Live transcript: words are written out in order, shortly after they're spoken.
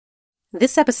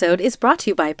This episode is brought to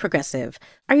you by Progressive.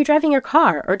 Are you driving your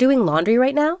car or doing laundry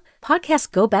right now?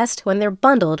 Podcasts go best when they're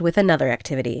bundled with another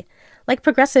activity. Like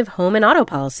Progressive home and auto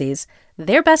policies,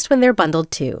 they're best when they're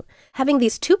bundled too. Having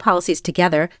these two policies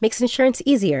together makes insurance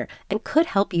easier and could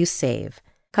help you save.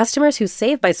 Customers who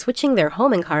save by switching their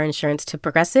home and car insurance to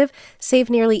Progressive save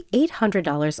nearly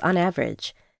 $800 on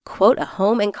average. Quote a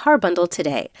home and car bundle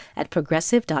today at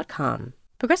Progressive.com.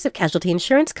 Progressive Casualty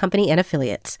Insurance Company and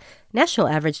Affiliates. National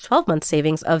average 12-month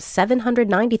savings of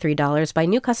 $793 by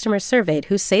new customers surveyed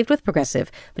who saved with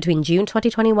Progressive between June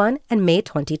 2021 and May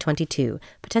 2022.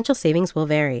 Potential savings will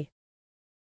vary.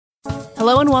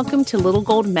 Hello and welcome to Little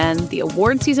Gold Men, the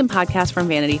award season podcast from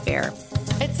Vanity Fair.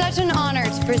 It's such an honor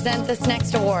to present this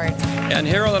next award. And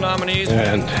here are the nominees.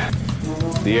 And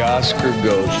the Oscar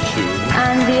goes to...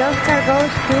 And the Oscar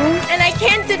goes to... And I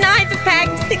can't deny the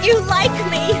fact that you like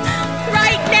me.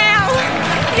 Right now.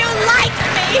 You like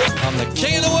me. I'm the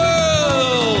king of the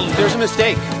world. There's a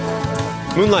mistake.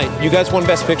 Moonlight, you guys won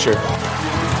Best Picture.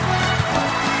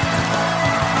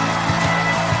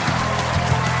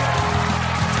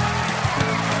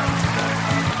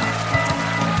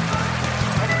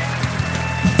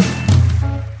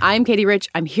 I'm Katie Rich.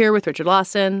 I'm here with Richard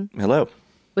Lawson. Hello.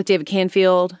 With David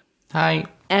Canfield. Hi.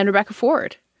 And Rebecca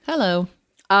Ford. Hello.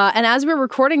 And as we're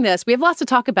recording this, we have lots to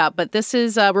talk about, but this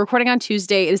is, we're recording on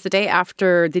Tuesday. It is the day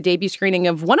after the debut screening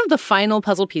of one of the final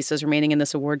puzzle pieces remaining in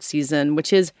this award season,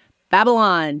 which is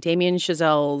Babylon, Damien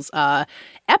Chazelle's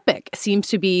epic seems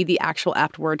to be the actual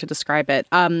apt word to describe it.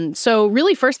 So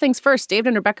really, first things first, David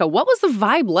and Rebecca, what was the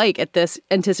vibe like at this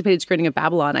anticipated screening of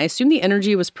Babylon? I assume the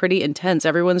energy was pretty intense.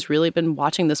 Everyone's really been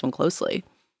watching this one closely.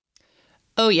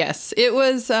 Oh, yes. It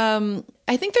was,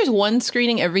 I think there's one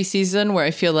screening every season where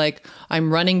I feel like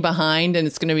I'm running behind and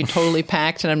it's going to be totally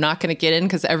packed and I'm not going to get in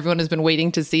because everyone has been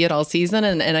waiting to see it all season.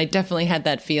 And I definitely had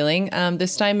that feeling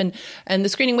this time. And the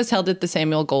screening was held at the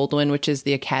Samuel Goldwyn, which is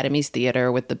the Academy's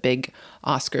theater with the big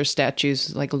Oscar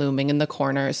statues like looming in the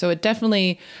corner. So it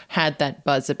definitely had that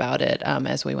buzz about it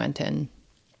as we went in.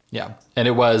 Yeah, and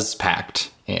it was packed,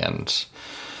 and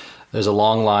there's a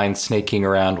long line snaking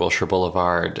around Wilshire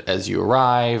Boulevard as you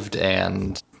arrived,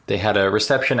 and they had a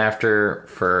reception after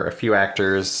for a few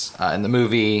actors in the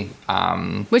movie.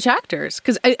 Which actors?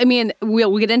 Because, I mean,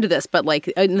 we'll get into this, but like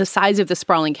in the size of the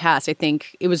sprawling cast, I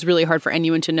think it was really hard for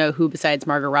anyone to know who besides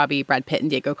Margot Robbie, Brad Pitt, and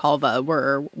Diego Calva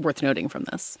were worth noting from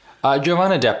this.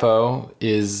 Giovanna Depo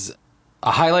is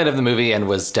a highlight of the movie and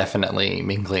was definitely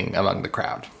mingling among the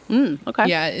crowd. Okay.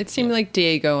 Yeah, it seemed like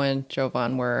Diego and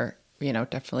Jovan were,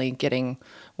 definitely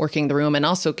working the room and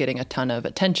also getting a ton of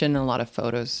attention and a lot of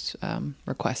photos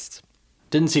requests.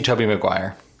 Didn't see Tobey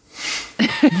Maguire.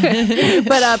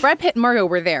 But Brad Pitt and Margot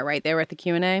were there, right? They were at the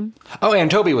Q&A? Oh,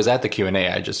 and Tobey was at the Q&A,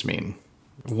 I just mean.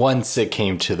 Once it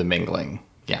came to the mingling,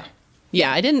 yeah.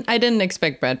 Yeah, I didn't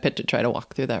expect Brad Pitt to try to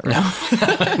walk through that room.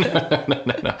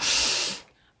 No.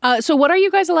 So what are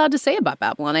you guys allowed to say about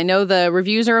Babylon? I know the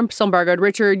reviews are still embargoed.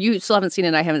 Richard, you still haven't seen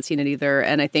it. I haven't seen it either.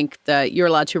 And I think that you're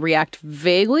allowed to react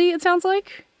vaguely, it sounds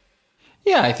like.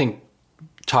 Yeah, I think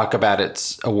talk about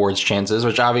its awards chances,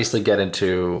 which obviously get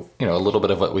into, a little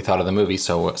bit of what we thought of the movie.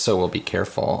 So we'll be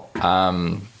careful.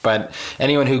 But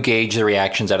anyone who gauged the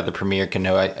reactions out of the premiere can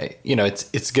know,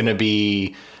 it's going to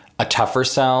be a tougher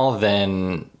sell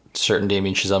than certain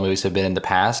Damien Chazelle movies have been in the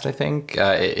past, I think.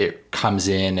 It comes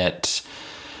in at...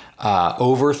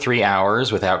 over 3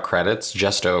 hours without credits,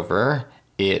 just over.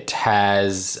 It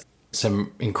has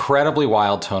some incredibly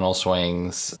wild tonal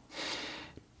swings.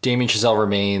 Damien Chazelle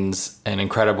remains an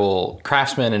incredible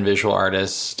craftsman and visual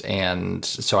artist, and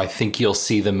so I think you'll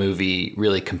see the movie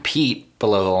really compete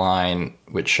below the line,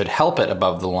 which should help it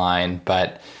above the line.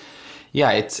 But yeah,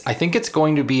 I think it's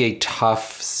going to be a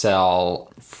tough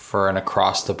sell for an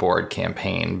across-the-board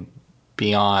campaign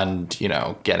beyond,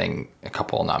 getting a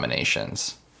couple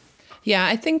nominations. Yeah,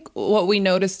 I think what we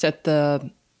noticed at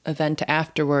the event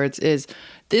afterwards is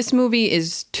this movie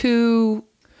is too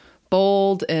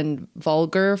bold and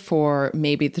vulgar for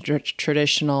maybe the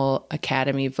traditional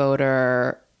Academy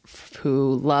voter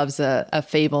who loves a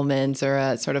Fabelmans or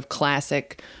a sort of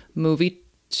classic movie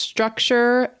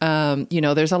structure.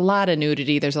 There's a lot of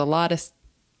nudity. There's a lot of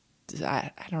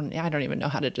I don't even know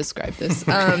how to describe this.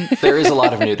 There is a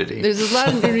lot of nudity. There's a lot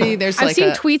of nudity. I've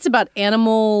seen tweets about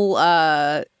animal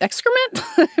excrement.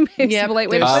 Maybe a polite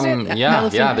way to put it.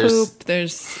 Elephant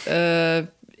poop.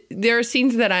 There are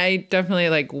scenes that I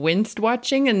definitely winced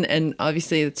watching, and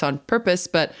obviously it's on purpose.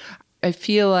 But I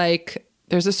feel like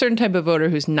there's a certain type of voter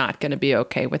who's not going to be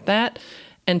okay with that,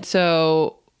 and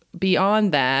so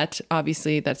beyond that,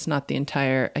 obviously that's not the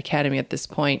entire Academy at this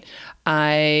point.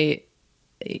 I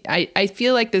I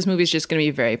feel like this movie is just going to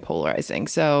be very polarizing.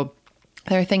 So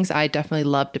there are things I definitely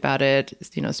loved about it,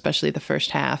 especially the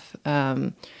first half.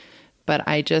 But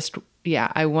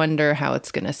I wonder how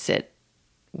it's going to sit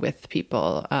with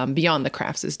people beyond the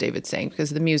crafts, as David's saying, because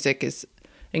the music is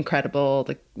incredible.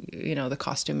 The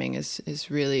costuming is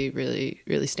really, really,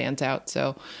 really stands out.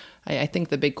 So I think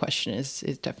the big question is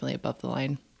definitely above the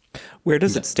line. Where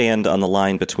does it stand on the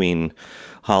line between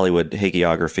Hollywood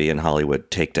hagiography and Hollywood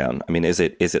takedown? I mean, is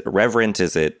it irreverent?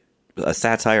 Is it a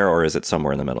satire, or is it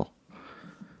somewhere in the middle?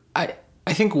 I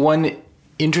think one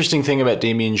interesting thing about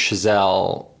Damien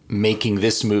Chazelle making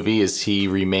this movie is he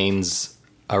remains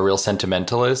a real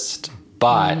sentimentalist,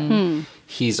 but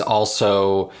he's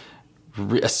also,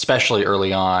 especially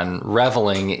early on,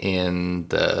 reveling in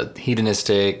the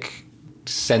hedonistic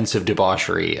sense of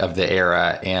debauchery of the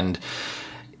era. And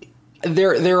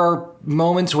there are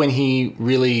moments when he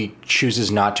really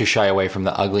chooses not to shy away from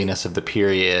the ugliness of the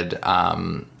period,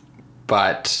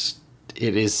 but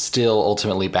it is still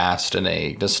ultimately basked in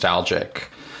a nostalgic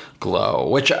glow,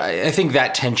 which I think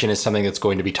that tension is something that's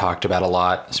going to be talked about a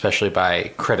lot, especially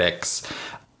by critics,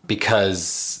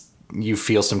 because you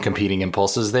feel some competing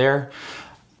impulses there.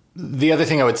 The other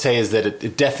thing I would say is that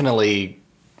it definitely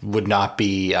would not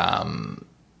be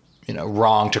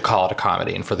wrong to call it a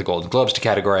comedy and for the Golden Globes to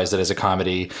categorize it as a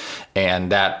comedy,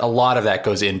 and that a lot of that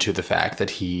goes into the fact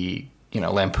that he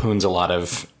lampoons a lot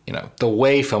of the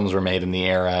way films were made in the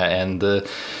era and the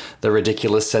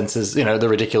ridiculous senses, the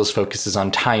ridiculous focuses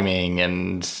on timing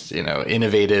and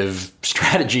innovative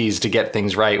strategies to get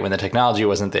things right when the technology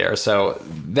wasn't there. So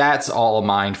that's all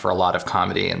mined for a lot of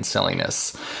comedy and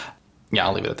silliness. Yeah,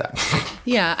 I'll leave it at that.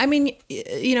 Yeah, I mean,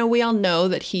 we all know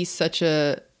that he's such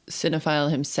a cinephile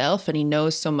himself, and he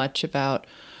knows so much about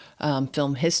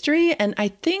film history. And I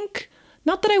think,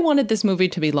 not that I wanted this movie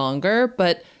to be longer,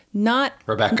 but not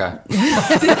Rebecca.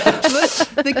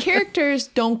 the characters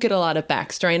don't get a lot of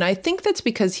backstory, and I think that's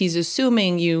because he's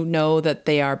assuming that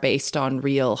they are based on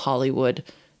real Hollywood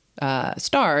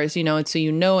stars, and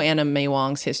so Anna May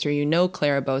Wong's history,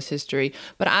 Clara Bow's history,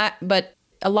 but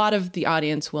a lot of the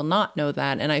audience will not know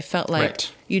that, and I felt like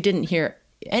you didn't hear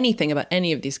anything about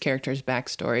any of these characters'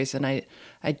 backstories, and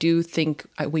I do think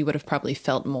we would have probably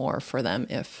felt more for them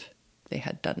if they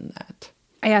had done that.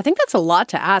 Yeah, I think that's a lot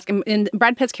to ask. And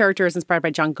Brad Pitt's character is inspired by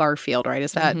John Garfield, right?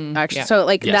 Is that actually? Yeah. So,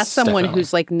 yes, that's someone definitely.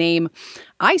 Whose name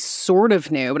I sort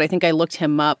of knew, but I think I looked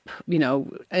him up,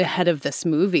 ahead of this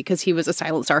movie because he was a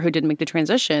silent star who didn't make the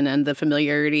transition, and the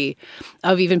familiarity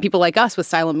of even people like us with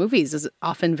silent movies is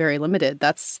often very limited.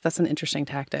 That's an interesting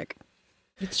tactic.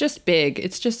 It's just big.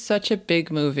 It's just such a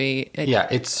big movie.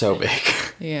 It's so big.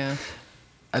 Yeah.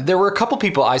 There were a couple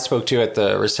people I spoke to at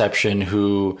the reception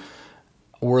who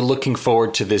were looking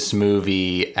forward to this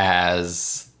movie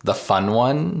as the fun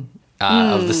one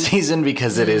of the season,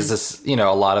 because it is this, a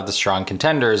lot of the strong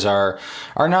contenders are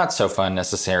not so fun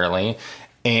necessarily.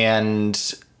 And,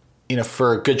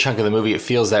 for a good chunk of the movie, it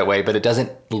feels that way, but it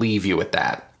doesn't leave you with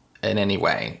that in any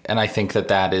way. And I think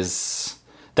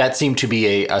that seemed to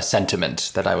be a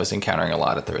sentiment that I was encountering a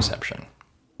lot at the reception.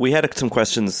 We had some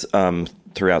questions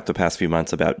throughout the past few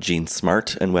months about Jean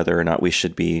Smart and whether or not we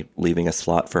should be leaving a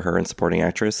slot for her in supporting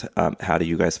actress. How do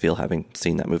you guys feel having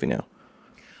seen that movie now?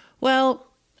 Well,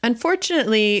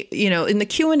 unfortunately, in the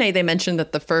Q&A, they mentioned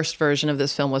that the first version of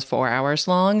this film was 4 hours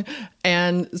long.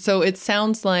 And so it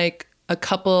sounds like a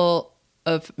couple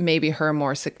of maybe her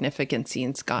more significant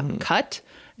scenes got cut.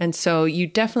 And so you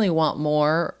definitely want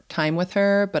more time with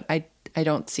her, but I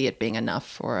don't see it being enough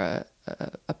for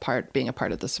being a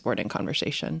part of the supporting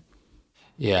conversation.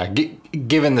 Yeah,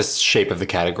 given the shape of the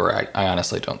category, I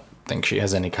honestly don't think she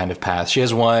has any kind of path. She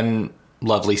has one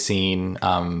lovely scene,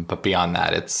 but beyond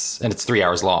that, it's 3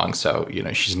 hours long. So,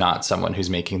 she's not someone who's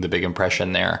making the big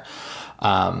impression there.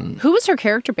 Who was her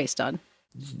character based on?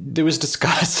 There was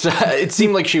discussed. It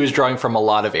seemed like she was drawing from a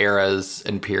lot of eras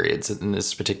and periods in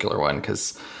this particular one,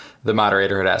 because the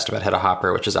moderator had asked about Hedda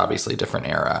Hopper, which is obviously a different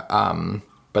era.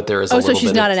 But there is a little bit. So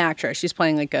she's not an actress. She's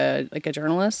playing like a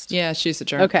journalist? Yeah, she's a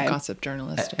gossip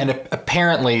journalist. And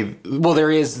apparently,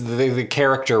 there is the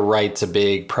character writes a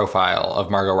big profile of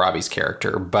Margot Robbie's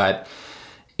character, but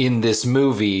in this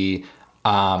movie,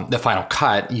 the final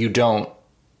cut, you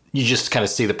just kind of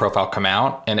see the profile come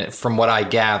out. And from what I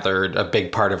gathered, a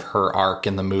big part of her arc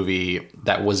in the movie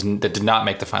that did not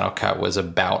make the final cut was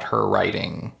about her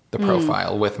writing the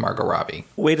profile with Margot Robbie.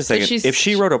 Wait a second. If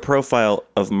she wrote a profile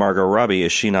of Margot Robbie,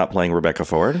 is she not playing Rebecca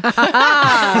Ford?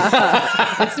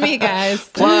 It's me, guys.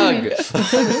 Plug.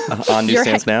 On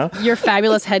newsstands now. Your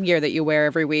fabulous headgear that you wear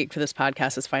every week for this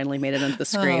podcast has finally made it onto the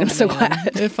screen. I'm so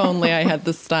glad. If only I had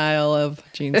the style of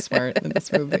Jean Smart in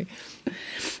this movie.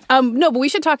 No, but we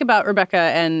should talk about Rebecca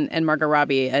and Margot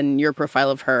Robbie and your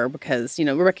profile of her because,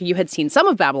 Rebecca, you had seen some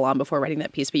of Babylon before writing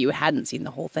that piece, but you hadn't seen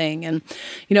the whole thing. And,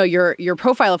 your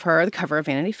profile of her, the cover of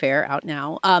Vanity Fair out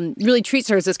now, really treats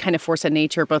her as this kind of force of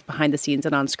nature, both behind the scenes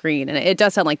and on screen. And it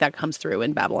does sound like that comes through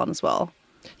in Babylon as well.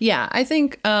 Yeah, I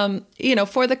think,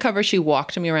 for the cover, she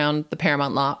walked me around the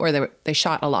Paramount lot where they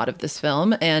shot a lot of this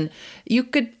film. And you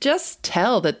could just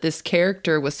tell that this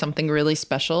character was something really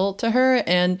special to her.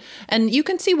 And you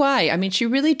can see why. I mean, she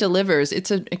really delivers.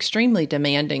 It's an extremely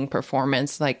demanding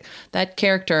performance. Like that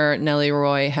character, Nellie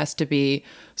Roy, has to be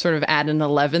sort of at an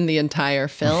 11 the entire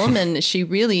film. And she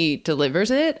really delivers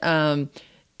it.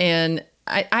 And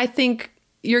I think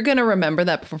you're going to remember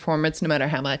that performance no matter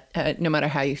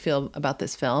how you feel about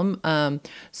this film.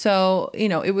 So,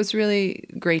 it was really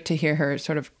great to hear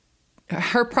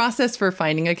her process for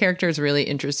finding a character is really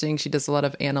interesting. She does a lot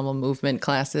of animal movement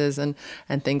classes and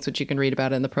things which you can read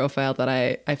about in the profile that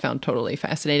I found totally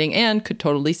fascinating and could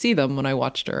totally see them when I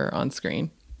watched her on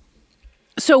screen.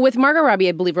 So with Margot Robbie,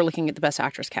 I believe we're looking at the Best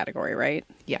Actress category, right?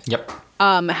 Yeah. Yep.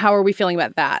 How are we feeling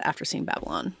about that after seeing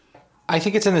Babylon? I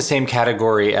think it's in the same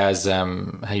category as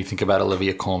how you think about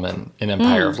Olivia Colman in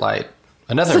Empire of Light.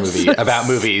 Another movie about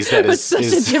movies that is such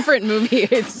a different movie.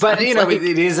 But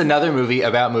it is another movie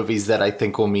about movies that I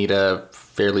think will meet a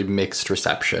fairly mixed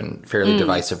reception, fairly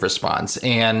divisive response.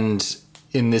 And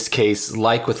in this case,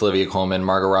 like with Olivia Colman,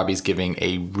 Margot Robbie's giving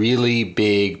a really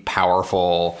big,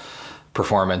 powerful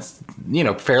performance.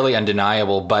 Fairly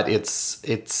undeniable, but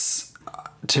it's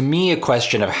to me a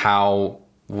question of how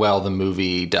well the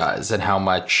movie does and how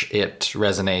much it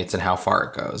resonates and how far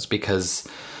it goes, because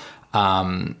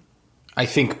I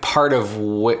think part of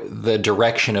the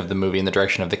direction of the movie and the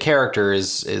direction of the character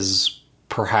is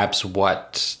perhaps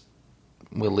what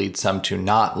will lead some to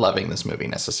not loving this movie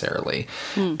necessarily.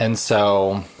 And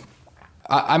so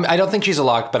I don't think she's a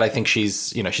lock, but I think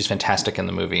she's fantastic in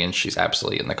the movie and she's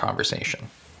absolutely in the conversation.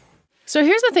 So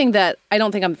here's the thing that I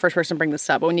don't think I'm the first person to bring this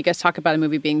up, but when you guys talk about a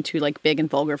movie being too big and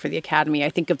vulgar for the Academy, I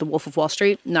think of The Wolf of Wall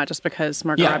Street, not just because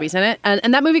Margot Robbie's in it.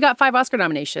 And that movie got 5 Oscar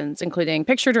nominations, including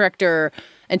Picture Director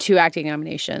and 2 acting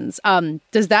nominations.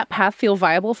 Does that path feel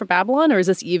viable for Babylon, or is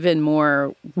this even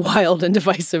more wild and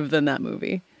divisive than that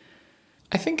movie?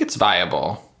 I think it's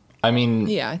viable. I mean...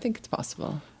 Yeah, I think it's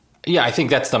possible. Yeah, I think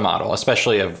that's the model,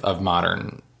 especially of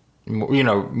modern,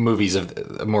 movies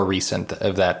of more recent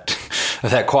of that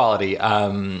quality.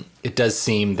 It does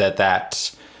seem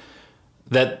that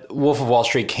Wolf of Wall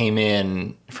Street came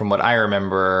in, from what I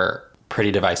remember,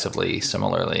 pretty divisively,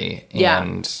 similarly,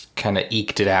 and kind of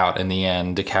eked it out in the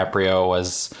end. DiCaprio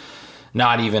was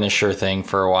not even a sure thing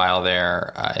for a while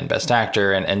there in Best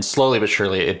Actor, and slowly but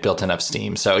surely it built enough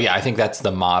steam. So yeah, I think that's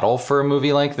the model for a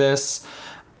movie like this.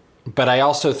 But I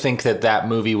also think that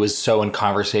movie was so in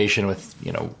conversation with,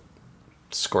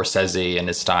 Scorsese and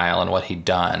his style and what he'd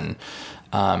done.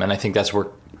 And I think that's where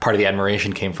part of the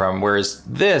admiration came from. Whereas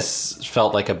this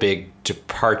felt like a big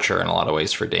departure in a lot of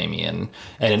ways for Damien.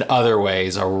 And in other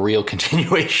ways, a real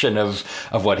continuation of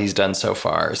what he's done so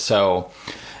far. So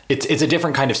it's a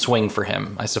different kind of swing for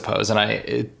him, I suppose. And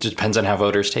it depends on how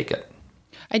voters take it.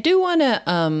 I do want to,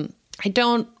 I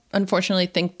don't unfortunately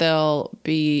think they'll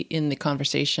be in the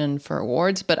conversation for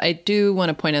awards, but I do want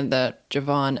to point out that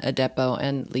Javon Adepo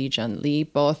and Lee Jun Lee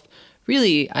both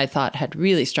really, I thought, had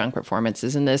really strong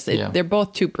performances in this. They're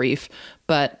both too brief,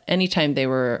 but anytime they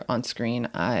were on screen,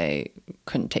 I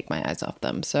couldn't take my eyes off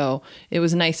them. So it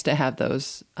was nice to have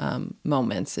those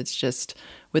moments. It's just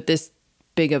with this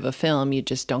big of a film, you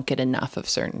just don't get enough of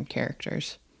certain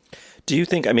characters. Do you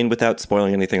think, without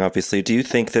spoiling anything, obviously, do you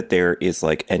think that there is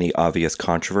any obvious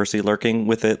controversy lurking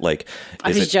with it? I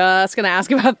was just going to ask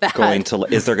about that.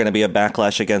 Is there going to be a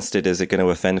backlash against it? Is it going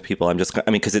to offend people?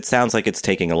 Because it sounds like it's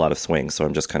taking a lot of swings. So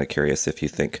I'm just kind of curious if you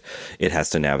think it has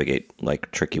to navigate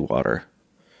tricky water.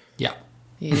 Yeah.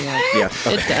 Yeah.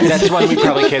 Okay. It does. That's one we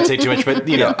probably can't say too much, but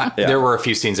there were a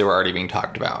few scenes that were already being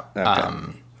talked about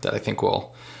that I think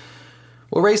will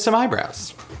raise some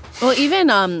eyebrows. Well, even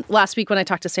last week when I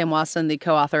talked to Sam Wasson, the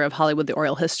co-author of Hollywood, The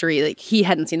Oral History, he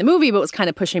hadn't seen the movie, but was kind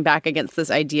of pushing back against this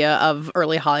idea of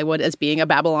early Hollywood as being a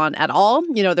Babylon at all.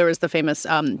 There was the famous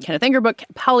Kenneth Anger book,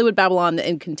 Hollywood Babylon,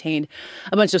 that contained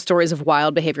a bunch of stories of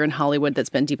wild behavior in Hollywood that's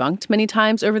been debunked many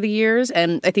times over the years.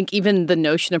 And I think even the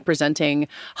notion of presenting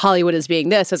Hollywood as being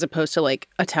this, as opposed to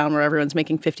a town where everyone's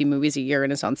making 50 movies a year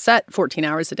and is on set 14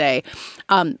 hours a day,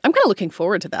 I'm kind of looking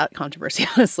forward to that controversy,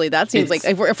 honestly. That seems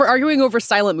if we're arguing over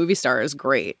silent movie star is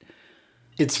great.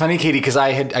 It's funny, Katie, because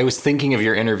I was thinking of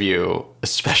your interview,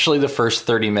 especially the first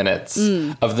 30 minutes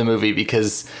of the movie,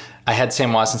 because I had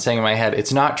Sam Watson saying in my head,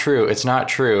 it's not true.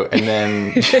 And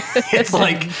then it's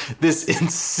like this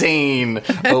insane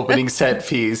opening set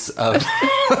piece of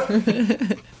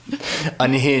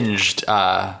unhinged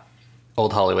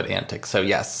old Hollywood antics. So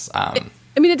yes.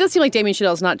 I mean, it does seem like Damien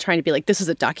Chazelle's not trying to be like, this is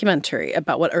a documentary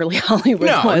about what early Hollywood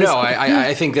was. No,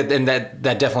 I think that, and that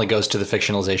definitely goes to the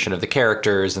fictionalization of the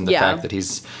characters and the fact that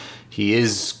he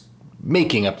is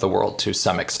making up the world to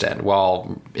some extent.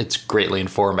 While it's greatly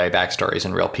informed by backstories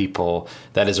and real people,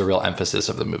 that is a real emphasis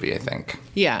of the movie, I think.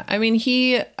 Yeah, I mean,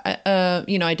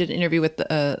 I did an interview with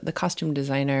the costume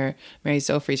designer, Mary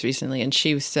Zofries, recently, and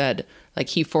she said,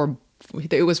 like,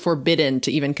 it was forbidden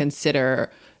to even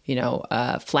consider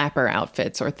flapper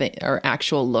outfits or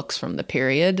actual looks from the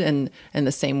period. And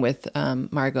the same with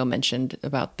Margot mentioned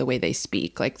about the way they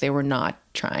speak. Like, they were not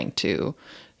trying to,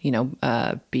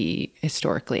 be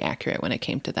historically accurate when it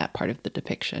came to that part of the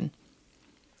depiction.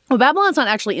 Well, Babylon's not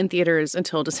actually in theaters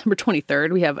until December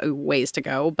 23rd. We have a ways to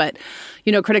go. But,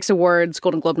 Critics Awards,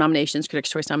 Golden Globe nominations, Critics'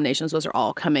 Choice nominations, those are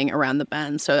all coming around the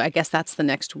bend. So I guess that's the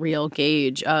next real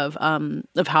gauge of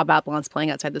how Babylon's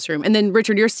playing outside this room. And then,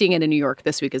 Richard, you're seeing it in New York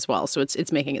this week as well. So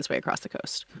it's making its way across the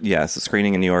coast. Yeah, it's a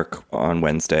screening in New York on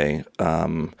Wednesday.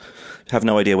 Have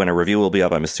no idea when a review will be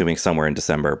up. I'm assuming somewhere in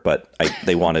December. But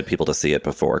they wanted people to see it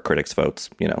before critics' votes.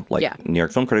 New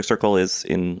York Film Critics Circle is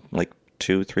in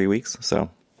 2-3 weeks. So...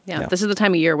 Yeah, this is the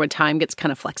time of year when time gets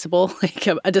kind of flexible. Like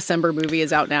a December movie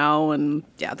is out now, and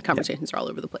the conversations are all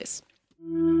over the place.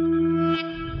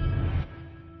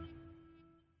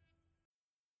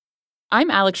 I'm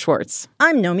Alex Schwartz.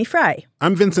 I'm Nomi Fry.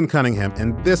 I'm Vincent Cunningham,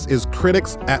 and this is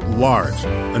Critics at Large,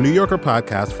 a New Yorker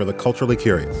podcast for the culturally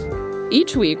curious.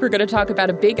 Each week, we're going to talk about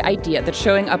a big idea that's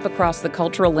showing up across the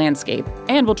cultural landscape,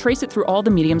 and we'll trace it through all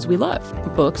the mediums we love.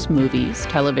 Books, movies,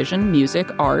 television, music,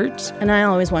 art. And I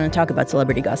always want to talk about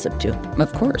celebrity gossip, too.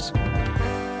 Of course.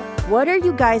 What are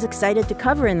you guys excited to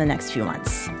cover in the next few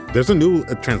months? There's a new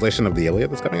translation of the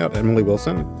Iliad that's coming out, Emily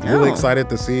Wilson. Really excited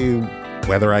to see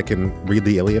whether I can read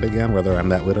the Iliad again, whether I'm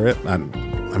that literate. I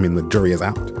mean, the jury is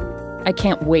out. I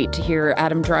can't wait to hear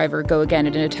Adam Driver go again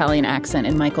in an Italian accent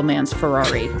in Michael Mann's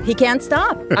Ferrari. He can't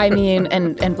stop. I mean,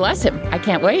 and bless him. I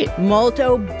can't wait.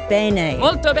 Molto bene.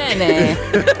 Molto bene.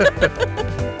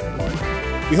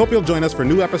 We hope you'll join us for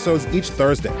new episodes each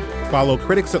Thursday. Follow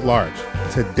Critics at Large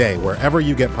today, wherever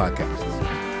you get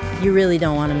podcasts. You really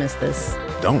don't want to miss this.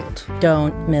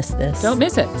 Don't miss this. Don't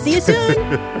miss it. See you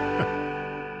soon.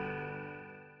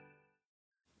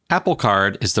 Apple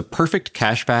Card is the perfect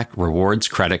cashback rewards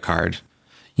credit card.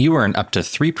 You earn up to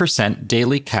 3%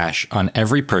 daily cash on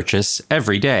every purchase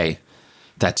every day.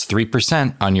 That's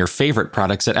 3% on your favorite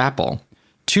products at Apple,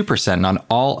 2% on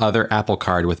all other Apple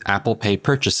Card with Apple Pay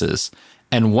purchases,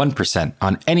 and 1%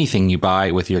 on anything you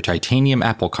buy with your titanium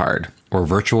Apple Card or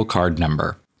virtual card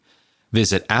number.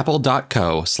 Visit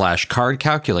apple.co/card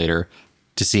calculator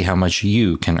to see how much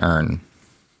you can earn.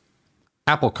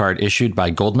 Apple Card issued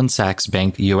by Goldman Sachs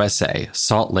Bank USA,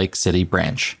 Salt Lake City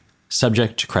branch.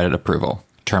 Subject to credit approval.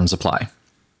 Terms apply.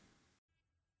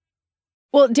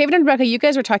 Well, David and Rebecca, you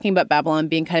guys were talking about Babylon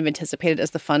being kind of anticipated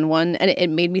as the fun one, and it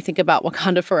made me think about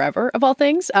Wakanda Forever, of all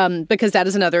things, because that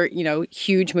is another,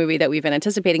 huge movie that we've been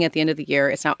anticipating at the end of the year.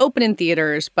 It's now open in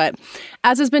theaters, but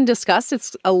as has been discussed,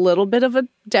 it's a little bit of a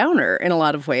downer in a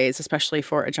lot of ways, especially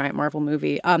for a giant Marvel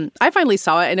movie. I finally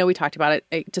saw it. I know we talked about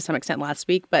it to some extent last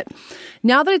week, but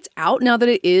now that it's out, now that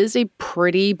it is a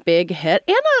pretty big hit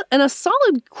and a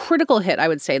solid critical hit, I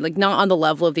would say, like not on the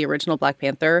level of the original Black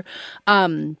Panther,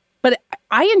 but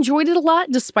I enjoyed it a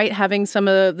lot, despite having some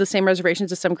of the same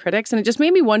reservations as some critics. And it just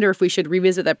made me wonder if we should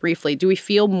revisit that briefly. Do we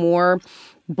feel more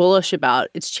bullish about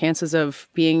its chances of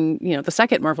being, the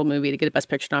second Marvel movie to get a Best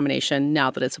Picture nomination now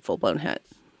that it's a full-blown hit?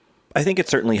 I think it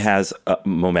certainly has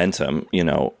momentum, in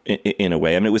a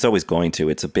way. I mean, it was always going to.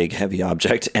 It's a big, heavy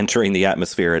object entering the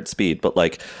atmosphere at speed. But,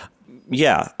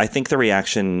 I think the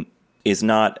reaction is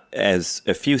not as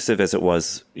effusive as it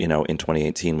was, in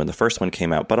 2018 when the first one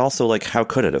came out, but also how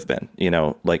could it have been?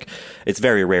 It's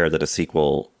very rare that a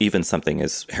sequel, even something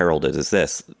as heralded as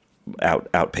this,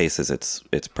 outpaces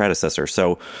its predecessor.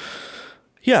 So,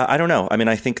 yeah, I don't know. I mean,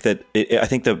 I think that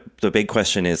the big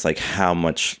question is how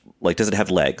much Like, does it have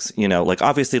legs? You know, like,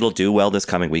 obviously it'll do well this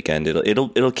coming weekend.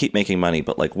 It'll keep making money,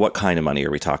 but like, what kind of money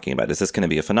are we talking about? Is this going to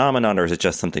be a phenomenon, or is it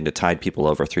just something to tide people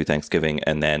over through Thanksgiving,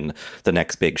 and then the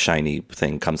next big shiny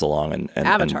thing comes along and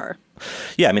Avatar?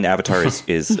 Yeah, I mean, Avatar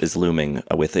is looming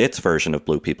with its version of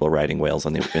blue people riding whales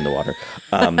in the water.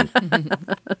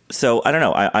 So I don't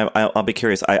know. I'll be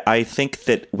curious. I think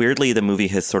that weirdly the movie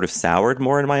has sort of soured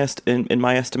more in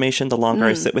my estimation the longer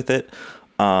I sit with it.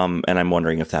 And I'm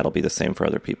wondering if that'll be the same for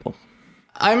other people.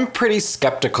 I'm pretty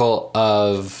skeptical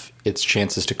of its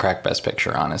chances to crack Best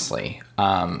Picture, honestly.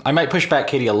 I might push back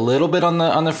Katie a little bit on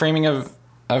the framing of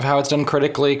how it's done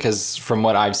critically, because from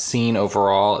what I've seen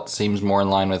overall, it seems more in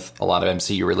line with a lot of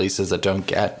MCU releases that don't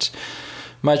get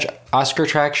much Oscar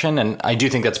traction. And I do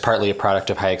think that's partly a product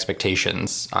of high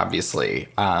expectations, obviously.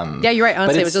 Yeah, you're right.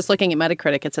 Honestly, I was just looking at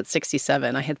Metacritic. It's at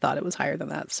 67. I had thought it was higher than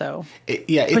that. So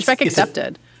pushback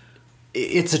accepted.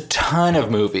 It's a ton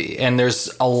of movie, and there's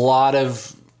a lot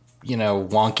of,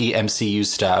 wonky MCU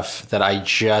stuff that I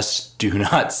just do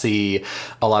not see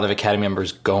a lot of Academy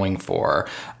members going for.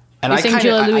 And You're saying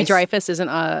Julia Louis-Dreyfus isn't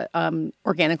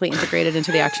organically integrated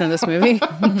into the action of this movie?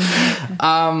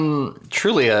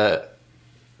 Truly,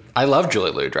 I love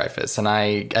Julia Louis-Dreyfus, and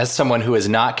as someone who has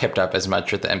not kept up as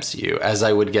much with the MCU, as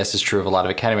I would guess is true of a lot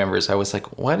of Academy members, I was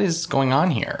like, what is going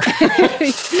on here?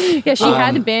 Yeah, she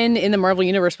had been in the Marvel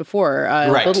Universe before.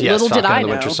 Right, little did I know.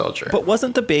 Winter Soldier. But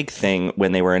wasn't the big thing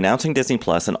when they were announcing Disney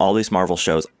Plus and all these Marvel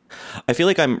shows, I feel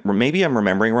like I'm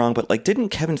remembering wrong, but like, didn't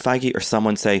Kevin Feige or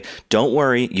someone say, don't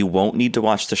worry, you won't need to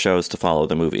watch the shows to follow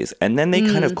the movies? And then they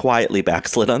kind of quietly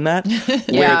backslid on that,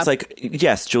 where it's like,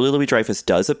 yes, Julia Louis-Dreyfus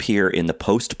does appear in the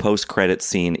post-credit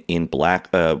scene in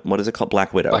Black Widow,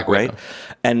 right?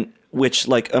 And which,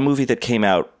 like, a movie that came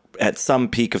out at some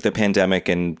peak of the pandemic,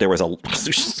 and there was a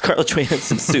Scarlett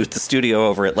Johansson suit, the studio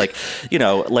over it, like,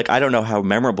 I don't know how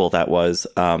memorable that was.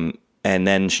 And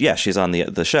then, she's on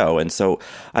the show. And so,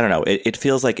 I don't know, it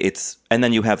feels like it's... And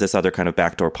then you have this other kind of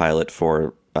backdoor pilot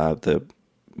for the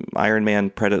Iron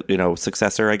Man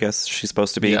successor, I guess she's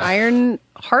supposed to be. Yeah. Iron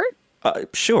Heart?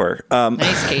 Sure.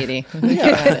 Nice, Katie.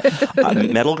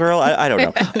 Metal Girl? I don't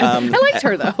know. I liked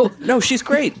her, though. No, she's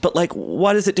great. But, like,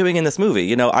 what is it doing in this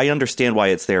movie? I understand why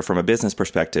it's there from a business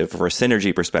perspective, or a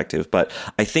synergy perspective, but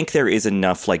I think there is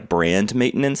enough, like, brand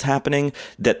maintenance happening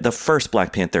that the first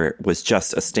Black Panther was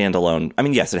just a standalone. I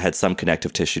mean, yes, it had some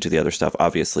connective tissue to the other stuff,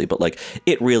 obviously, but, like,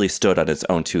 it really stood on its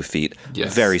own 2 feet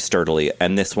very sturdily.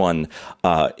 And this one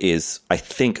is, I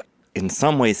think, in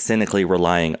some ways cynically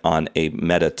relying on a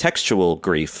meta-textual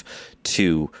grief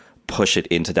to push it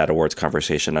into that awards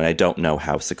conversation. And I don't know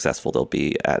how successful they'll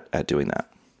be at doing that.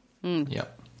 Yeah.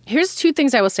 Here's 2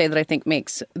 things I will say that I think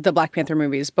makes the Black Panther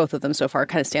movies, both of them so far,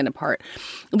 kind of stand apart.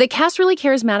 They cast really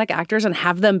charismatic actors and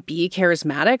have them be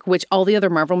charismatic, which all the other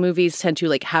Marvel movies tend to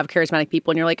like have charismatic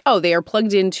people. And you're like, oh, they are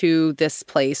plugged into this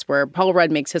place where Paul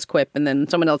Rudd makes his quip and then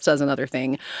someone else does another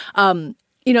thing.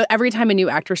 Every time a new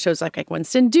actor shows like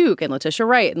Winston Duke and Letitia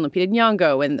Wright and Lupita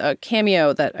Nyong'o and a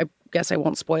cameo that I guess I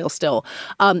won't spoil still,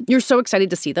 you're so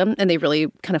excited to see them, and they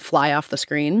really kind of fly off the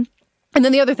screen. And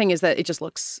then the other thing is that it just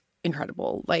looks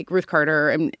incredible. Like Ruth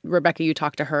Carter and Rebecca, you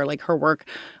talked to her, like her work,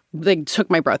 they took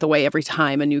my breath away every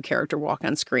time a new character walked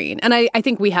on screen. And I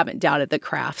think we haven't doubted that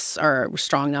crafts are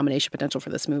strong nomination potential for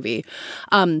this movie.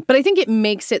 But I think it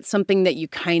makes it something that you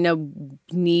kind of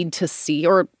need to see,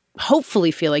 or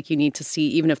hopefully feel like you need to see,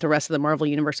 even if the rest of the Marvel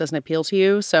universe doesn't appeal to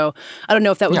you. So I don't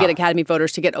know if that would get Academy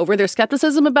voters to get over their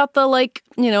skepticism about the,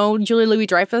 Julia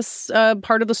Louis-Dreyfus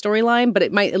part of the storyline, but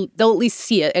they'll at least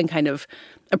see it and kind of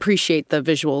appreciate the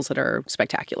visuals that are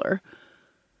spectacular.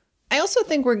 I also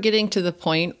think we're getting to the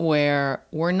point where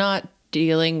we're not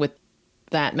dealing with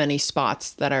that many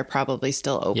spots that are probably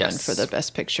still open for the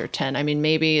Best Picture 10. I mean,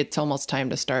 maybe it's almost time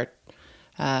to start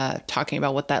talking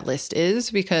about what that list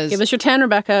is, because... Give us your 10,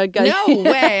 Rebecca. No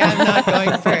way, I'm not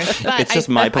going first. But it's just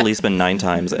My Policeman 9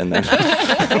 times and then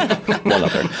one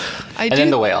other.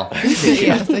 Then The Whale.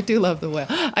 Yes, I do love The Whale.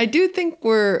 I do think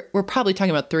we're probably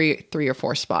talking about three or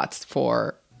four spots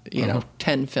for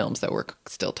 10 films that we're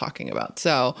still talking about.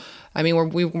 So, I mean,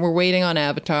 we're waiting on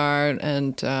Avatar,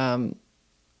 and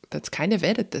that's kind of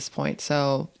it at this point.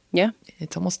 So, yeah,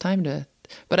 it's almost time to...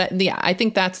 But I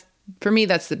think that's... For me,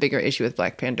 that's the bigger issue with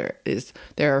Black Panther, is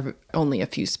there are only a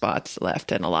few spots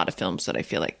left and a lot of films that I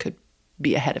feel like could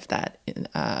be ahead of that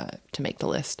to make the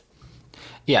list.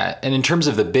 Yeah, and in terms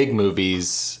of the big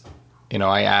movies,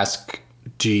 I ask,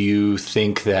 do you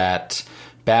think that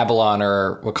Babylon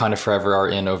or Wakanda Forever are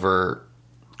in over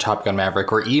Top Gun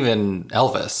Maverick or even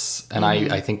Elvis? And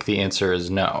I think the answer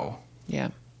is no. Yeah.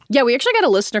 Yeah, we actually got a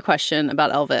listener question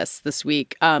about Elvis this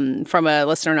week from a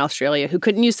listener in Australia who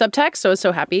couldn't use subtext. So I was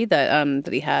so happy that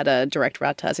he had a direct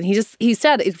route to us. And he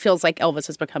said it feels like Elvis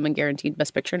has become a guaranteed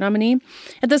Best Picture nominee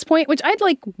at this point, which I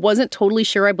wasn't totally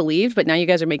sure I believed. But now you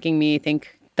guys are making me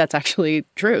think that's actually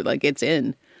true. Like, it's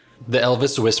in. The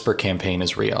Elvis Whisper campaign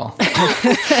is real.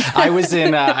 I was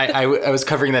in. I was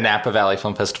covering the Napa Valley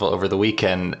Film Festival over the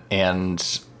weekend,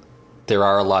 and there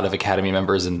are a lot of Academy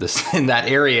members in that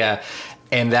area.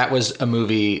 And that was a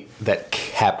movie that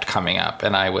kept coming up,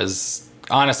 and I was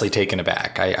honestly taken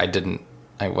aback. I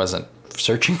wasn't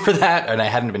searching for that, and I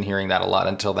hadn't been hearing that a lot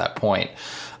until that point.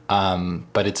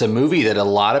 But it's a movie that a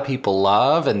lot of people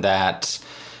love, and that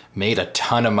made a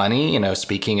ton of money,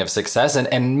 speaking of success,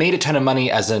 and made a ton of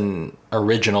money as an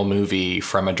original movie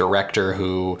from a director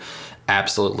who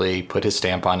absolutely put his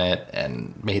stamp on it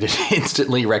and made it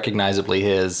instantly recognizably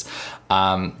his.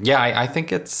 I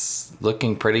think it's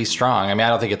looking pretty strong. I mean, I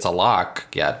don't think it's a lock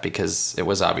yet because it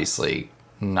was obviously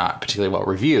not particularly well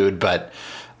reviewed, but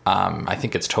I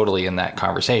think it's totally in that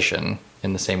conversation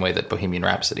in the same way that Bohemian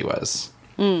Rhapsody was.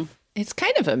 It's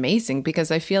kind of amazing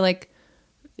because I feel like,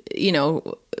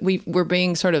 we're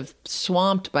being sort of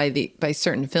swamped by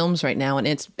certain films right now, and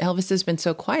Elvis has been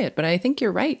so quiet. But I think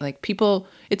you're right. Like, people,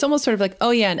 it's almost sort of like,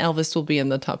 oh yeah, and Elvis will be in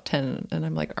the top 10, and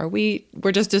I'm like,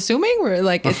 we're just assuming? We're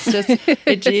like, it's just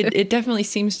it definitely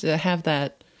seems to have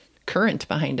that current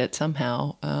behind it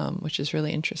somehow, which is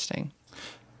really interesting.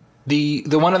 The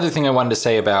one other thing I wanted to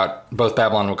say about both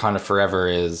Babylon and Wakanda Forever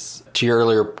is, to your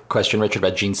earlier question, Richard,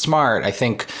 about Jean Smart, I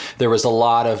think there was a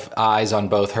lot of eyes on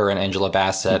both her and Angela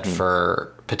Bassett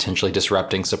for potentially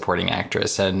disrupting supporting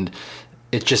actress. And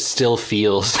it just still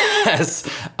feels as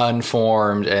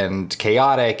unformed and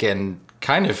chaotic and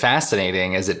kind of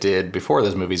fascinating as it did before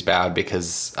those movies bowed,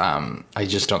 because I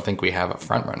just don't think we have a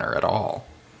frontrunner at all.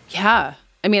 Yeah.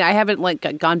 I mean, I haven't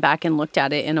gone back and looked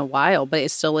at it in a while, but it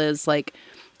still is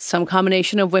some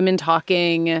combination of women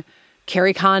talking,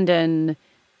 Carrie Condon,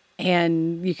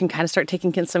 and you can kind of start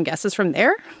taking some guesses from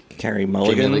there. Carrie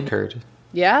Mulligan. Jamie Lee Curtis.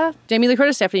 Yeah, Jamie Lee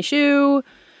Curtis, Stephanie Hsu,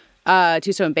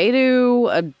 Tuso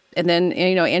Mbedu, and then,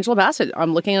 Angela Bassett.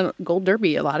 I'm looking at Gold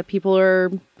Derby. A lot of people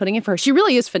are putting it for her. She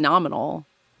really is phenomenal.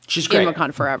 She's great. In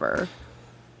Wakanda Forever.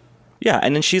 Yeah,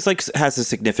 and then she's has a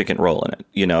significant role in it.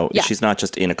 Yeah. She's not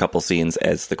just in a couple scenes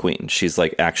as the queen. She's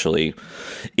actually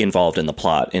involved in the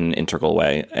plot in an integral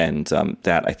way, and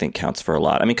that I think counts for a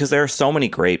lot. I mean, because there are so many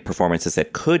great performances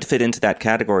that could fit into that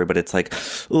category, but it's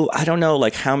I don't know,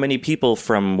 how many people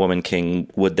from Woman King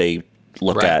would they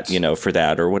look at, for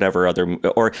that, or whatever other,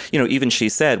 or, even She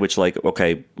Said, which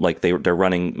they're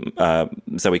running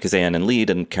Zoe Kazan in lead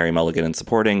and Carrie Mulligan in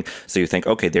supporting. So you think,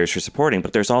 okay, there's your supporting,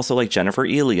 but there's also Jennifer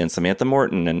Ely and Samantha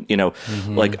Morton. And,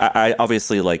 I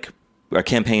obviously a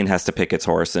campaign has to pick its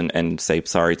horse and say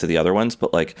sorry to the other ones.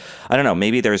 But I don't know,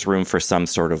 maybe there's room for some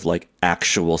sort of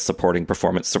actual supporting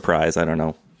performance surprise. I don't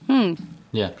know.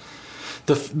 Yeah.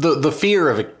 The fear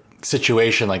of a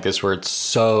situation like this where it's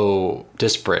so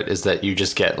disparate is that you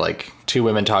just get 2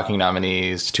 women talking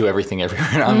nominees, 2 Everything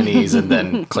Everywhere nominees, and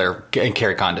then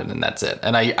Carrie Condon, and that's it.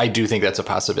 And I do think that's a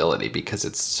possibility because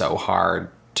it's so hard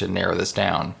to narrow this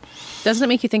down. Doesn't it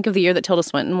make you think of the year that Tilda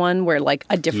Swinton won, where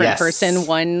a different person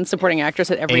won supporting actress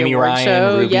at every Amy award Ryan,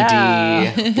 show? Ruby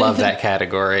Yeah. Dee, love that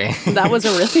category. That was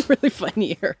a really, really fun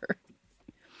year.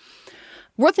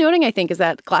 Worth noting, I think, is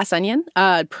that Glass Onion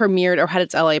premiered or had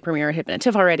its LA premiere at Hit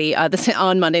TIFF already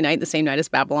on Monday night, the same night as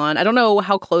Babylon. I don't know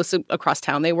how close across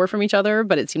town they were from each other,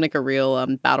 but it seemed like a real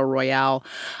battle royale.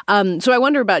 So I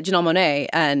wonder about Janelle Monáe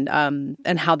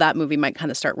and how that movie might kind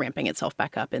of start ramping itself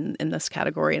back up in this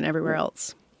category and everywhere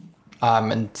else.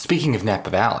 And speaking of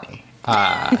Napa Valley,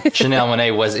 Janelle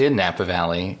Monáe was in Napa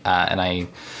Valley, and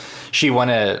she won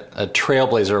a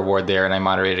Trailblazer Award there, and I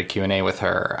moderated a Q&A with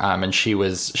her. And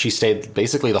she stayed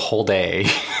basically the whole day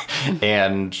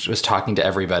and was talking to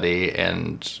everybody,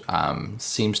 and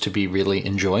seems to be really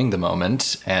enjoying the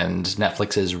moment. And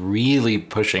Netflix is really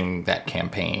pushing that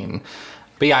campaign.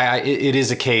 But yeah, it is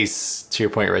a case, to your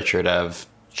point, Richard, of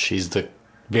she's the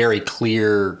very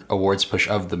clear awards push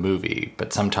of the movie.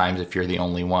 But sometimes if you're the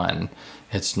only one,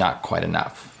 it's not quite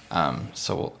enough.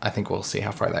 So I think we'll see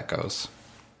how far that goes.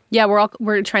 Yeah,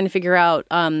 we're trying to figure out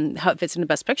how it fits into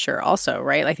Best Picture also,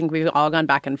 right? I think we've all gone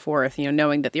back and forth,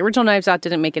 knowing that the original Knives Out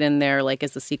didn't make it in there.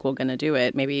 Is the sequel going to do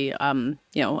it? Maybe,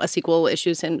 a sequel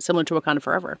issue similar to Wakanda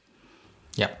Forever.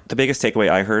 Yeah. The biggest takeaway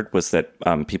I heard was that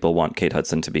people want Kate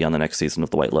Hudson to be on the next season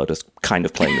of The White Lotus, kind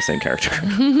of playing the same character.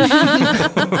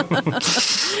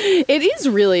 It is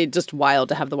really just wild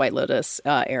to have The White Lotus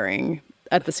airing.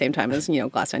 at the same time as,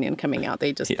 Glass Onion coming out.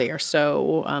 They are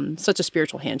so, such a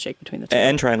spiritual handshake between the two.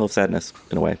 And Triangle of Sadness,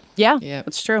 in a way. Yeah,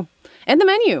 that's true. And the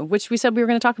menu, which we said we were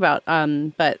going to talk about,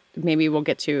 but maybe we'll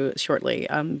get to shortly.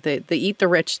 The Eat the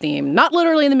Rich theme, not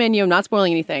literally in the menu, I'm not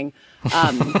spoiling anything,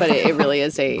 but it really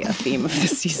is a theme of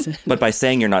this season. But by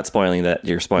saying you're not spoiling that,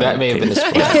 you're spoiling that. May have been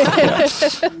a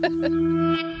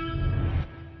spoiler.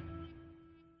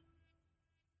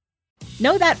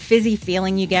 Know that fizzy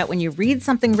feeling you get when you read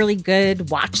something really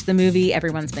good, watch the movie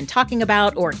everyone's been talking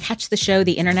about, or catch the show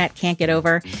the internet can't get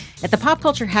over? At the Pop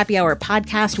Culture Happy Hour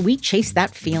podcast, we chase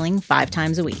that feeling 5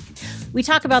 times a week. We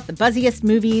talk about the buzziest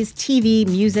movies, TV,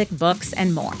 music, books,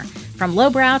 and more. From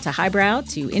lowbrow to highbrow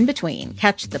to in between.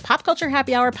 Catch the Pop Culture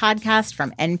Happy Hour podcast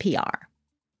from NPR.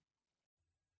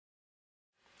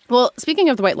 Well, speaking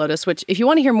of The White Lotus, which if you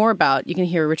want to hear more about, you can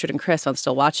hear Richard and Chris on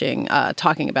Still Watching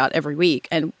talking about every week,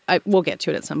 and we'll get to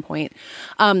it at some point.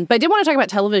 But I did want to talk about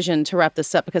television to wrap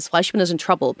this up, because Fleischman is in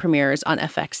Trouble premieres on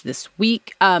FX this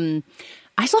week. I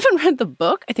still haven't read the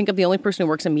book. I think I'm the only person who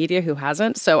works in media who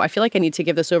hasn't, so I feel like I need to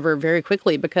give this over very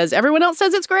quickly because everyone else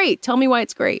says it's great. Tell me why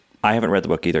it's great. I haven't read the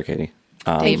book either, Katie.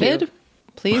 David,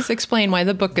 please explain why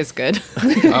the book is good.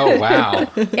 Oh, wow.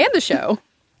 And the show.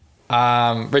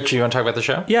 Richie, you want to talk about the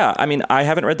show? Yeah, I mean, I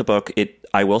haven't read the book.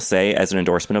 I will say, as an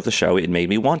endorsement of the show, it made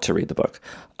me want to read the book.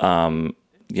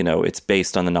 It's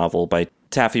based on the novel by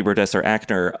Taffy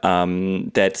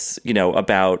Burdesser-Akner that's,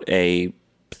 about a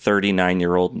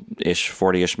 39-year-old-ish,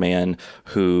 40-ish man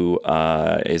who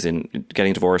is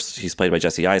getting divorced. He's played by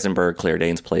Jesse Eisenberg. Claire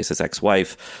Danes plays his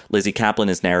ex-wife. Lizzie Kaplan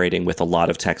is narrating with a lot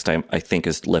of text I think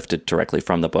is lifted directly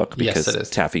from the book because yes, it is.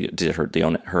 Taffy did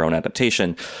her own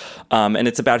adaptation. And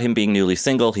it's about him being newly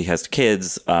single. He has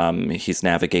kids. He's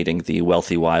navigating the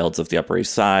wealthy wilds of the Upper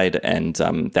East Side, and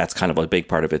that's kind of a big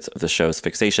part of the show's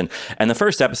fixation. And the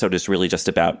first episode is really just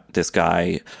about this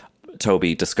guy,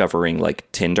 Toby, discovering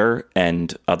like Tinder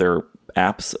and other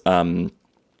apps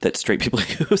that straight people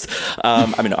use.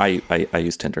 I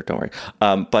use Tinder, don't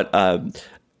worry.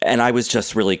 And I was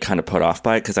just really kind of put off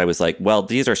by it because I was like, well,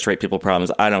 these are straight people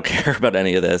problems. I don't care about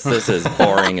any of this. This is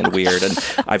boring and weird. And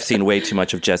I've seen way too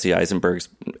much of Jesse Eisenberg's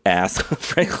ass,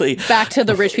 frankly. Back to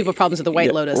the rich people problems of the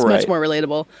White Lotus. Right. Much more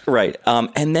relatable. Right.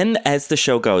 And then as the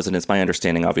show goes, and it's my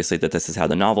understanding, obviously, that this is how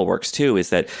the novel works, too, is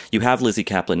that you have Lizzie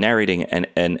Kaplan narrating and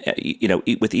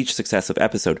with each successive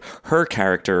episode, her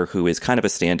character, who is kind of a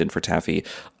stand-in for Taffy,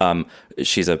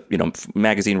 she's a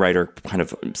magazine writer, kind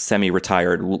of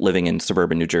semi-retired, living in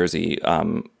suburban New Jersey,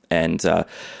 and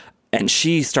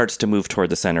she starts to move toward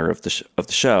the center of the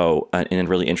show in a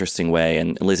really interesting way.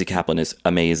 And Lizzie Kaplan is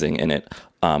amazing in it.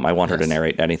 I want her to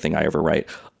narrate anything I ever write.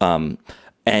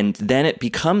 And then it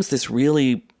becomes this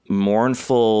really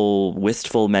mournful,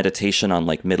 wistful meditation on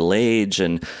like middle age,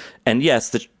 and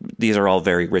yes, these are all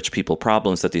very rich people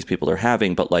problems that these people are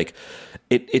having, but like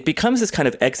it becomes this kind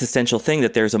of existential thing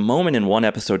that there's a moment in one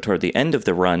episode toward the end of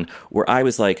the run where I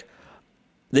was like,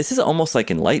 this is almost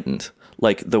like Enlightened,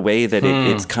 like the way that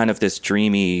it's kind of this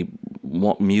dreamy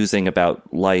musing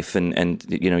about life and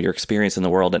your experience in the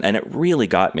world, and it really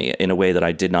got me in a way that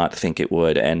I did not think it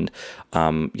would. And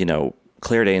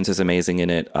Claire Danes is amazing in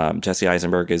it. Jesse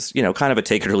Eisenberg is, kind of a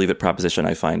take it or leave it proposition,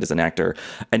 I find, as an actor.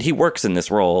 And he works in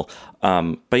this role.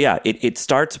 But yeah, it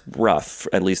starts rough,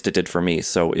 at least it did for me.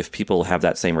 So if people have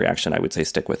that same reaction, I would say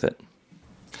stick with it.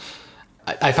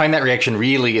 I find that reaction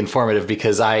really informative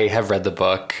because I have read the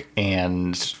book,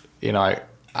 and,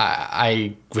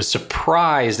 I was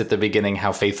surprised at the beginning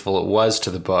how faithful it was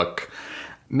to the book,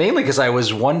 mainly because I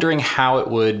was wondering how it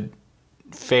would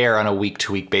fare on a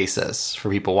week-to-week basis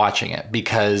for people watching it,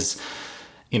 because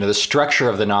the structure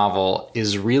of the novel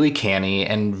is really canny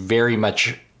and very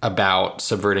much about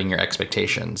subverting your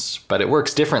expectations, but it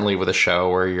works differently with a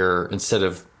show where you're, instead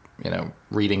of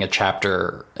reading a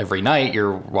chapter every night,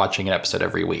 you're watching an episode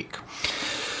every week.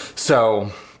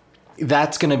 So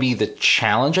that's going to be the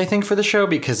challenge, I think, for the show,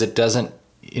 because it doesn't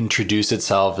introduce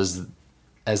itself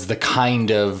as the kind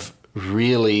of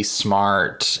really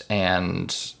smart and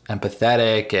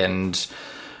empathetic and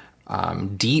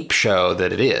deep show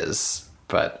that it is.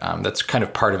 But that's kind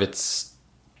of part of its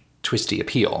twisty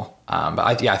appeal. But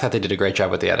I thought they did a great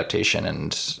job with the adaptation.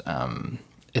 And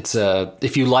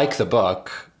if you like the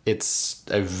book, it's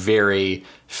a very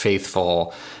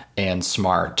faithful and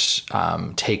smart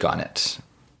take on it.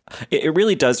 It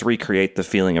really does recreate the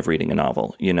feeling of reading a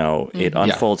novel. It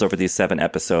unfolds over these 7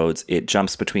 episodes. It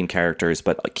jumps between characters,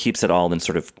 but keeps it all in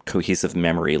sort of cohesive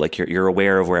memory. Like you're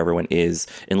aware of where everyone is,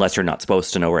 unless you're not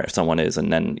supposed to know where someone is.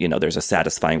 And then, there's a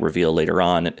satisfying reveal later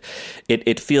on.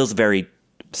 It feels very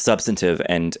substantive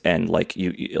and like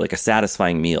like a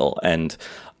satisfying meal. And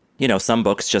some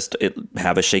books just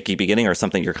have a shaky beginning or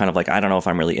something. You're kind of like, I don't know if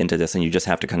I'm really into this, and you just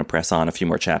have to kind of press on a few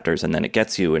more chapters, and then it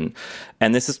gets you. And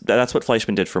that's what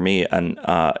Fleischman did for me. And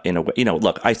in a way,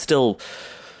 look,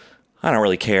 I don't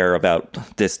really care about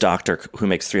this doctor who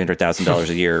makes $300,000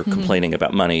 a year complaining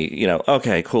about money.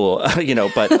 Okay, cool.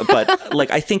 But like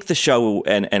I think the show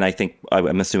and I think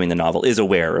I'm assuming the novel is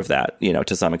aware of that,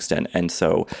 to some extent. And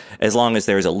so as long as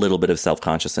there's a little bit of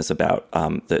self-consciousness about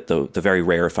the very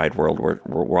rarefied world we're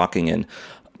walking in,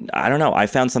 I don't know. I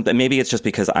found something. Maybe it's just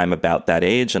because I'm about that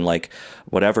age and like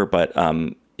whatever, but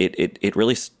it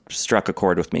really struck a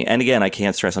chord with me. And again, I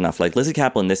can't stress enough. Like Lizzie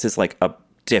Kaplan, this is like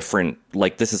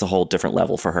this is a whole different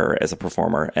level for her as a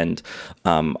performer. And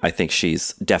I think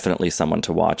she's definitely someone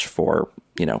to watch for,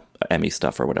 Emmy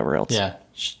stuff or whatever else. Yeah,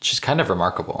 she's kind of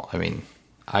remarkable. I mean,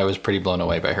 I was pretty blown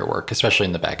away by her work, especially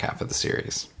in the back half of the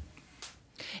series.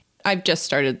 I've just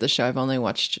started the show. I've only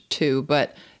watched 2,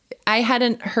 but I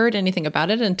hadn't heard anything about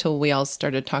it until we all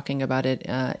started talking about it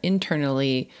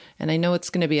internally. And I know it's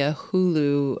going to be a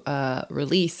Hulu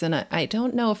release. And I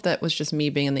don't know if that was just me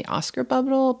being in the Oscar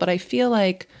bubble, but I feel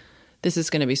like this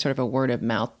is going to be sort of a word of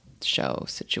mouth show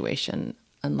situation,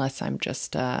 unless I'm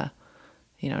just,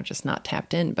 just not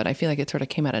tapped in. But I feel like it sort of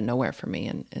came out of nowhere for me.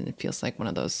 And it feels like one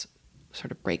of those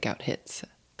sort of breakout hits.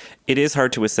 It is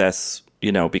hard to assess,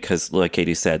 because like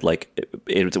Katie said, like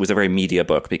it was a very media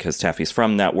book because Taffy's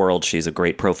from that world. She's a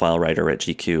great profile writer at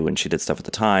GQ and she did stuff at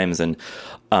the Times. And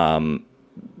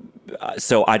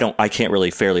so I can't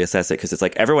really fairly assess it because it's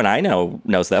like everyone I know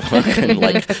knows that book. And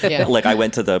like I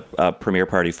went to the premiere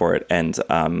party for it and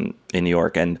in New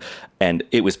York and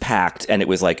it was packed and it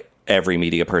was like every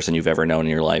media person you've ever known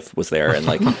in your life was there. And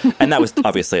like, and that was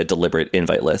obviously a deliberate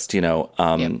invite list,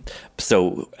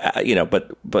 So,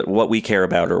 but what we care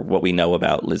about or what we know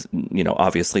about,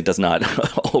 obviously does not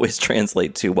always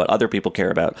translate to what other people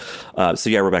care about. So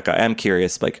yeah, Rebecca, I'm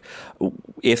curious, like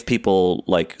if people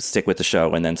like stick with the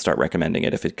show and then start recommending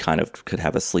it, if it kind of could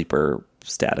have a sleeper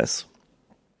status.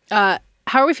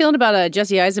 How are we feeling about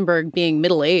Jesse Eisenberg being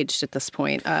middle-aged at this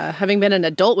point? Having been an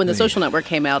adult when The Social Network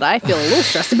came out, I feel a little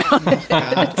stressed about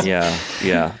it.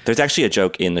 Yeah. There's actually a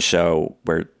joke in the show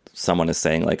where someone is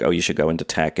saying like, oh, you should go into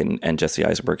tech. And Jesse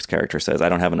Eisenberg's character says, I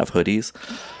don't have enough hoodies,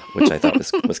 which I thought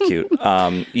was cute.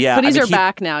 Hoodies are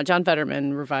back now. John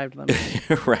Fetterman revived them.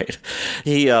 Right.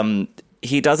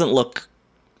 He doesn't look,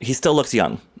 he still looks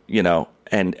young,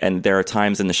 And there are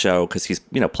times in the show because he's,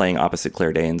 playing opposite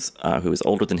Claire Danes, who is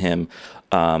older than him.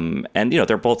 And,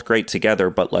 they're both great together.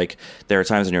 But like there are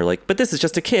times when you're like, but this is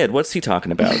just a kid. What's he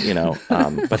talking about?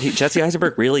 But Jesse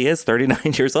Eisenberg really is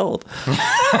 39 years old.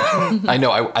 I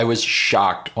know. I was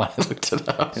shocked when I looked it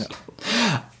up.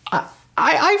 Yeah.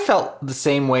 I felt the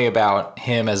same way about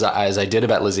him as I did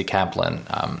about Lizzie Kaplan.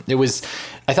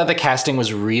 I thought the casting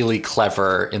was really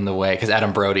clever in the way, because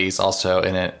Adam Brody's also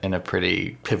in a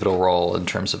pretty pivotal role in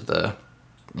terms of the,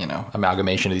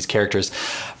 amalgamation of these characters.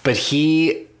 But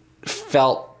it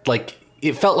felt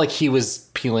like he was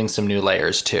peeling some new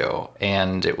layers too.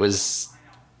 And it was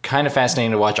kind of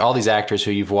fascinating to watch all these actors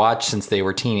who you've watched since they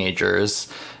were teenagers,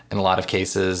 in a lot of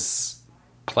cases,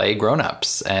 play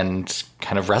grown-ups and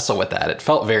kind of wrestle with that. It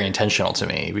felt very intentional to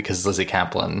me because Lizzie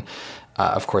Kaplan,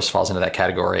 of course, falls into that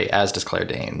category, as does Claire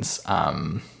Danes.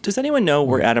 Does anyone know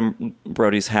where Adam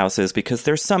Brody's house is? Because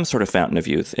there's some sort of fountain of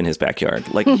youth in his backyard.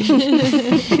 Like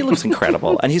he looks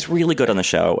incredible, and he's really good on the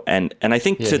show. And I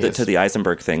think to the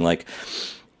Eisenberg thing, like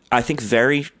I think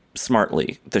very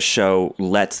smartly the show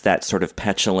lets that sort of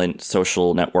petulant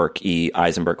Social Network-y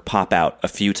Eisenberg pop out a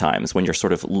few times when you're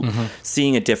sort of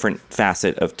seeing a different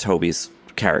facet of Toby's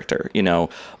character,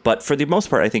 But for the most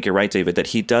part, I think you're right, David, that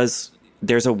he does.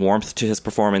 There's a warmth to his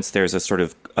performance. There's a sort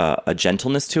of a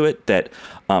gentleness to it that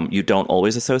you don't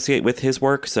always associate with his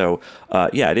work. So,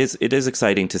 it is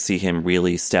exciting to see him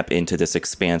really step into this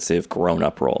expansive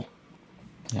grown-up role.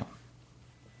 Yeah.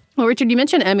 Well, Richard, you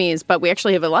mentioned Emmys, but we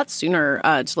actually have a lot sooner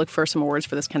to look for some awards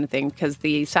for this kind of thing because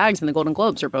the SAGs and the Golden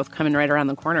Globes are both coming right around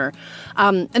the corner.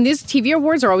 And these TV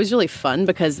awards are always really fun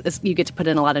because you get to put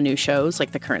in a lot of new shows,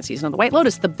 like the current season of The White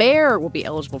Lotus. The Bear will be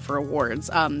eligible for awards.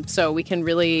 So we can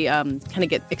really kind of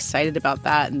get excited about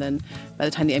that. And then by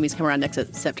the time the Emmys come around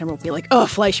next September, we'll be like, oh,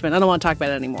 Fleischman, I don't want to talk about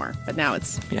it anymore. But now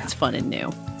it's fun and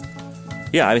new.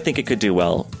 Yeah, I think it could do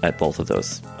well at both of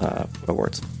those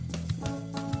awards.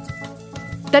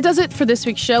 That does it for this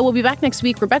week's show. We'll be back next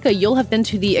week. Rebecca, you'll have been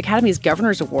to the Academy's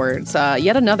Governors Awards,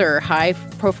 yet another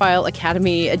high-profile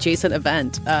Academy-adjacent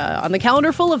event on the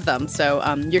calendar full of them. So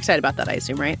you're excited about that, I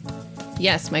assume, right?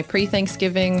 Yes, my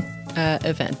pre-Thanksgiving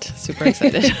event. Super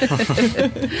excited.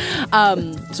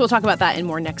 So we'll talk about that and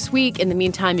more next week. In the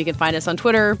meantime, you can find us on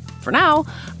Twitter, for now,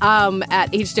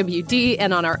 at HWD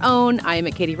and on our own. I am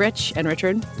at Katie Rich and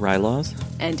Richard. Rylaws.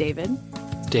 And David.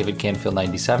 David Canfield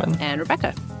 97. And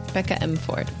Rebecca. Becca M.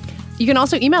 Ford. You can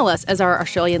also email us, as our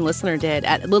Australian listener did,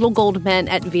 at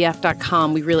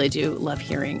littlegoldmen@vf.com. We really do love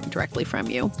hearing directly from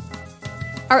you.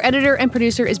 Our editor and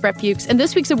producer is Brett Bukes, and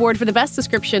this week's award for the best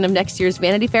description of next year's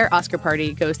Vanity Fair Oscar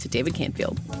party goes to David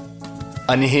Canfield.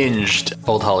 Unhinged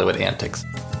old Hollywood antics.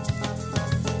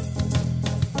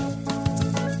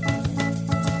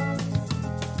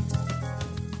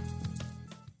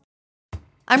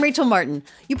 I'm Rachel Martin.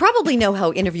 You probably know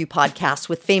how interview podcasts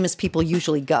with famous people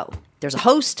usually go. There's a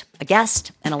host, a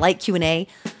guest, and a light Q&A.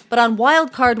 But on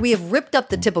Wildcard, we have ripped up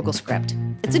the typical script.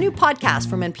 It's a new podcast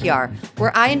from NPR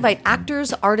where I invite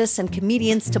actors, artists, and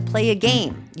comedians to play a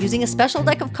game using a special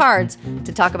deck of cards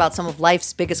to talk about some of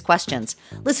life's biggest questions.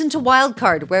 Listen to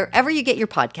Wildcard wherever you get your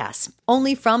podcasts,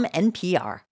 only from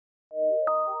NPR.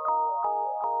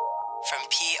 From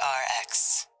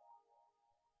PRX.